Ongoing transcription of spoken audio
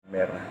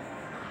merah.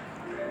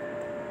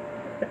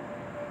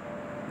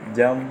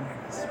 Jam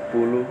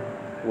 10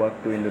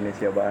 waktu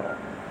Indonesia Barat.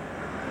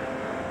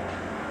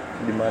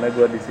 Di mana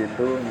gue di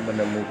situ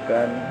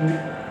menemukan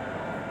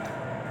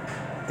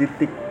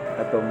titik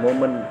atau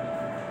momen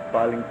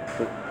paling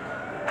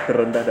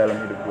terendah dalam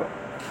hidup gue.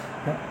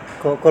 Nah,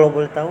 kalau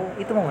boleh tahu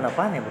itu momen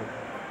apaan ya, bro?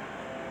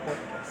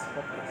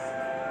 Podcast.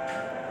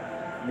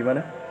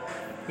 Gimana?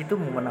 Itu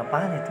momen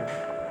apaan itu?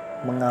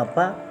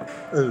 Mengapa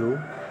lu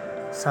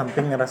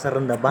sampai ngerasa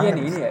rendah banget?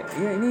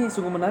 Ini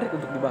sungguh menarik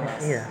untuk dibahas.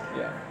 Iya.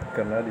 Ya.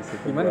 Karena di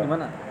situ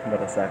Gimana?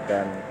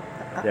 merasakan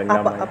yang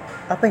namanya.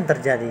 Apa yang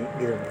terjadi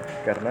gitu?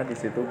 Karena di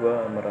situ gue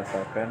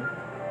merasakan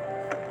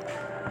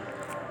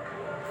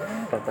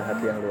patah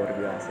hati yang luar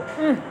biasa.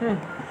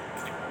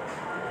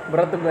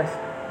 Berat tuh guys,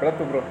 berat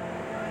tuh bro.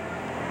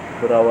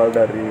 Berawal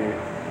dari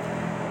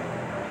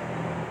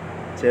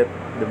chat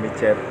demi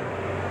chat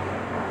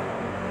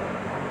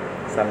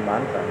sang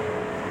mantan.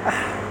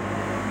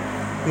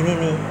 Ini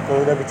nih,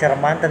 kalau udah bicara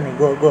mantan nih,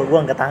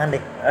 gua angkat tangan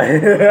deh.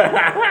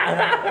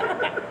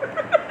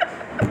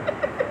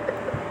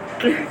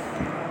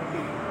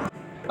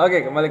 Oke,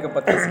 kembali ke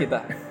podcast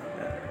kita.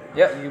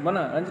 Ya,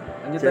 gimana? Chat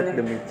Lanjutannya.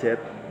 demi chat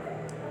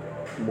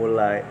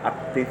mulai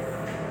aktif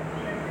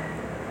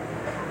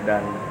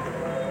dan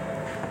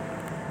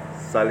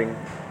saling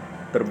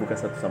terbuka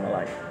satu sama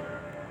lain.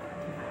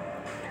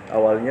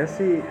 Awalnya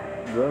sih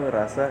gue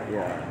ngerasa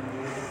ya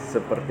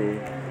seperti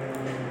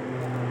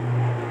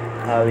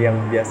hal yang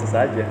biasa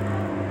saja.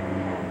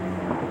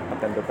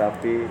 Akan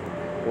tetapi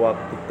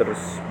waktu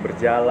terus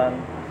berjalan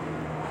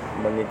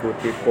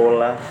mengikuti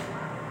pola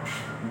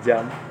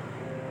jam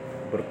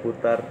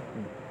berputar,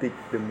 detik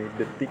demi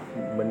detik,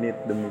 menit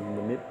demi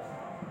menit,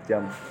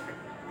 jam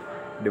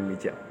demi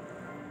jam.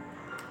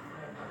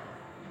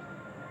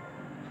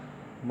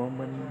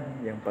 Momen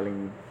yang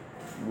paling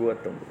gue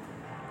tunggu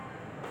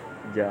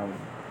jam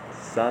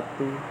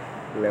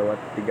 1:30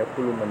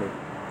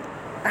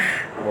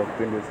 waktu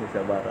Indonesia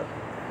Barat.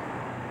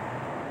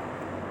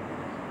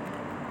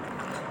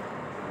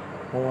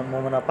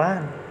 Momen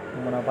apaan?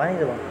 Momen apaan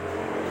itu, Bang?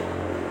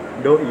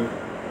 Doi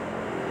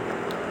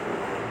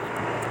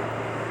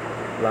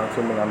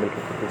langsung mengambil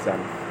keputusan.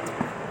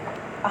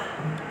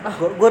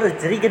 Gua udah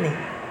curiga nih.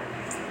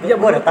 Iya,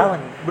 Gua udah tahu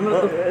nih. Bener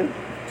tuh.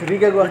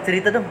 Curiga Gua gua.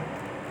 cerita dong.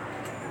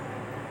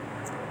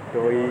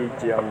 Doi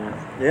jam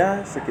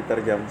ya sekitar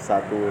jam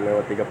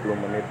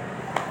 1:30.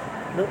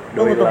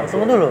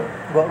 Tunggu dulu.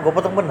 Gua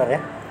potong bener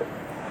ya.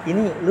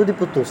 Ini lu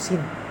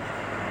diputusin.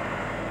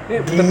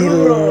 Bentar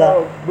dulu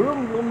bro.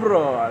 Belum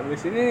bro.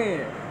 Habis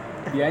ini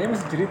dianya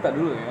masih cerita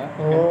dulu ya.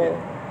 Oh.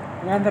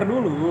 Ngantar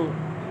dulu.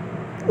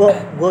 Gua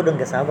udah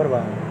nggak sabar,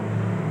 Bang.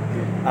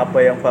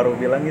 Apa yang Faru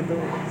bilang itu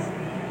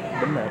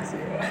benar sih.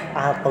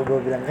 Apa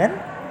gua bilang kan?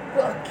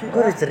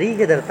 Gua udah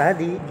curiga dari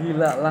tadi.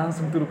 Gila,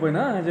 langsung to the point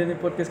aja nih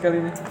podcast kali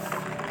ini.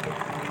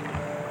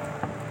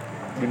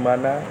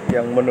 Dimana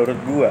yang menurut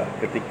gua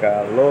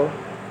ketika lo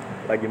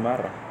lagi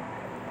marah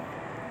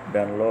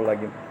dan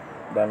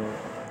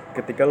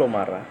ketika lo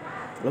marah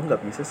lo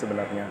nggak bisa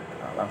sebenarnya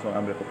langsung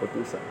ambil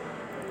keputusan.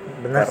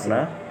 Benar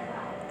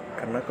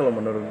Karena kalau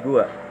menurut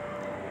gua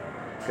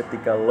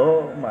ketika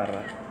lo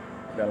marah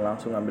dan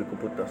langsung ambil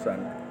keputusan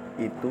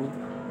itu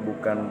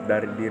bukan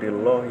dari diri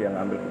lo yang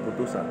ambil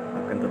keputusan,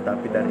 akan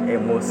tetapi dari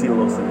emosi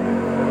lo sendiri.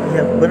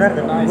 Iya benar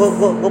kan. Nice.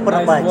 Gue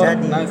pernah Nice baca word,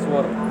 di nice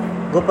word.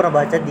 gue pernah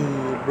baca di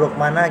blog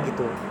mana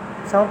gitu,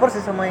 sama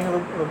persis sama yang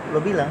lo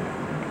bilang.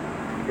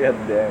 God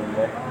damn,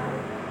 man.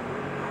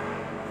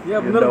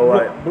 Ya You bener, know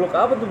why? blok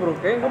apa tuh bro?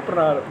 Kayaknya gue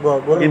pernah. Gua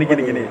Gini, lupa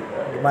gini.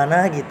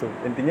 gimana gitu.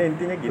 Intinya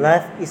gini.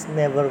 Life is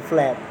never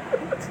flat.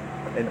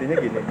 Intinya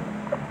gini.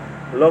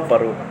 Lo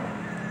Faru,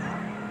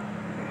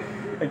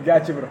 I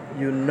got you bro.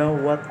 you know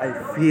what I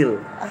feel.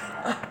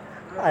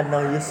 I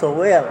know you so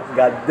well.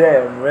 God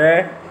damn,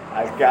 man.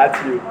 I got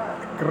you.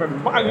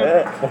 Keren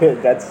banget.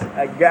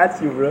 I got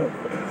you, bro.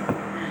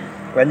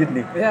 Lanjut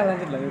nih. Ya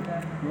lanjut.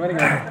 Gimana?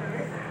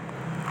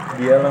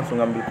 Dia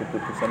langsung ngambil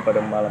keputusan pada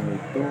malam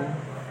itu.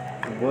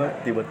 Gue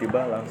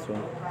tiba-tiba langsung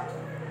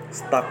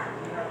stuck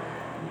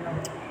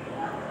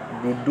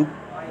duduk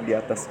di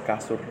atas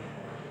kasur,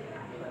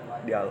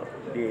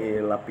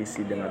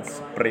 dilapisi dengan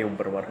spray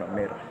berwarna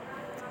merah.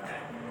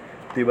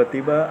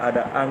 Tiba-tiba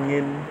ada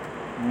angin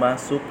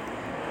masuk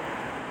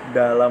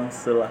dalam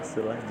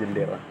sela-sela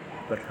jendela,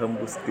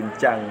 berhembus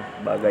kencang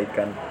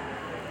bagaikan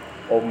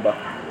ombak.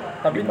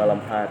 Tapi di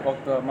malam hari.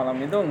 Waktu malam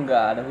itu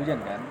nggak ada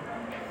hujan kan?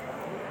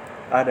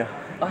 Ada.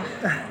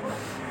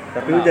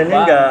 Tapi Kenapa? hujannya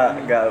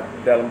nggak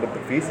dalam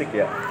bentuk fisik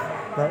ya.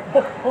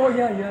 Oh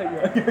iya.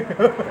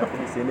 Tapi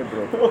di sini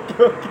bro. Oke.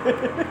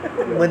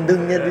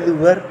 Mendungnya di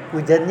luar,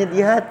 hujannya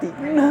di hati.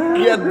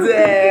 God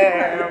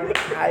damn,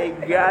 I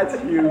got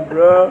you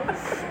bro.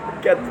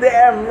 God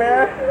damn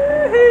man.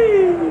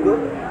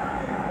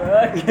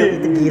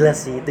 Itu gila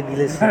sih.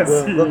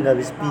 Gue nggak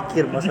habis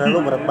pikir, masalah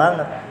lo berat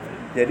banget.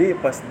 Jadi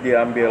pas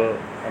dia ambil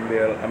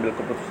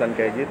keputusan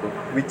kayak gitu,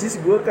 which is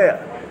gue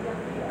kayak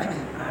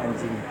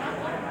anjing.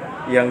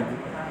 Yang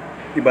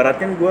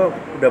ibaratkan gue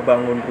udah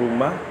bangun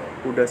rumah,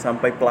 udah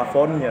sampai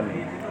plafonnya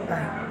nih,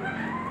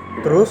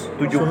 Terus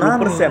 70%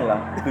 lah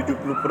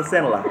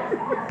 70% lah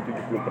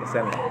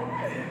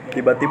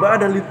tiba-tiba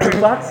ada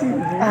likuifaksi.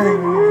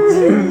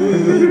 Anjing,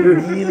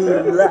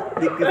 gila,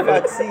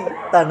 likuifaksi,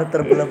 tanah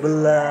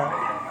terbelah-belah,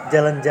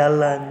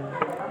 jalan-jalan.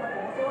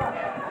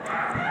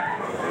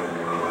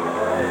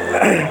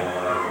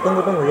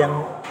 Tunggu,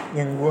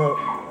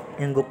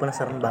 yang gue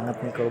penasaran banget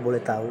nih kalau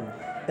boleh tahu.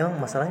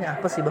 Emang masalahnya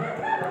apa sih, Bang?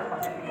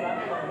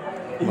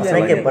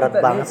 Masalahnya kayak berat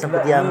banget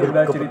sampai diambil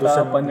udah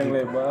keputusan cerita panjang gitu.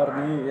 lebar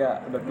nih ya,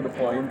 udah to the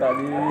point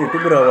tadi. Itu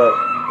berapa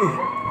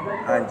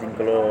anjing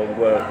kalau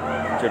gue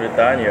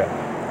ceritain ya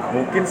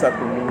mungkin 1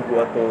 minggu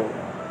atau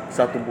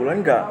 1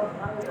 bulan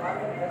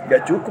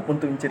nggak cukup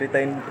untuk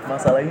menceritain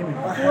masalah ini.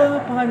 Wah,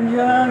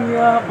 panjang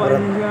ya,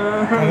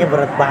 panjang. Kayaknya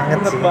berat banget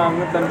Berat sih.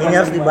 banget dan Ini panjang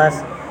harus dibahas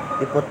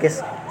di podcast.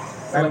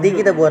 Nanti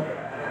kita buat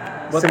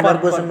Buat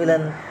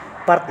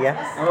 99 part ya.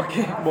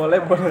 Oke,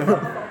 boleh.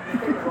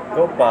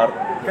 Kok part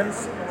kan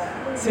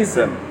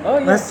season. Oh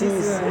iya, Masih.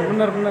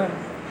 benar.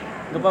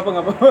 Gak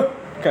apa-apa.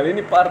 Kali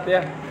ini part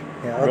ya.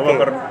 Ya, Gua oke.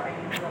 bakar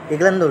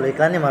Iklan dulu,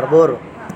 iklannya Marlboro.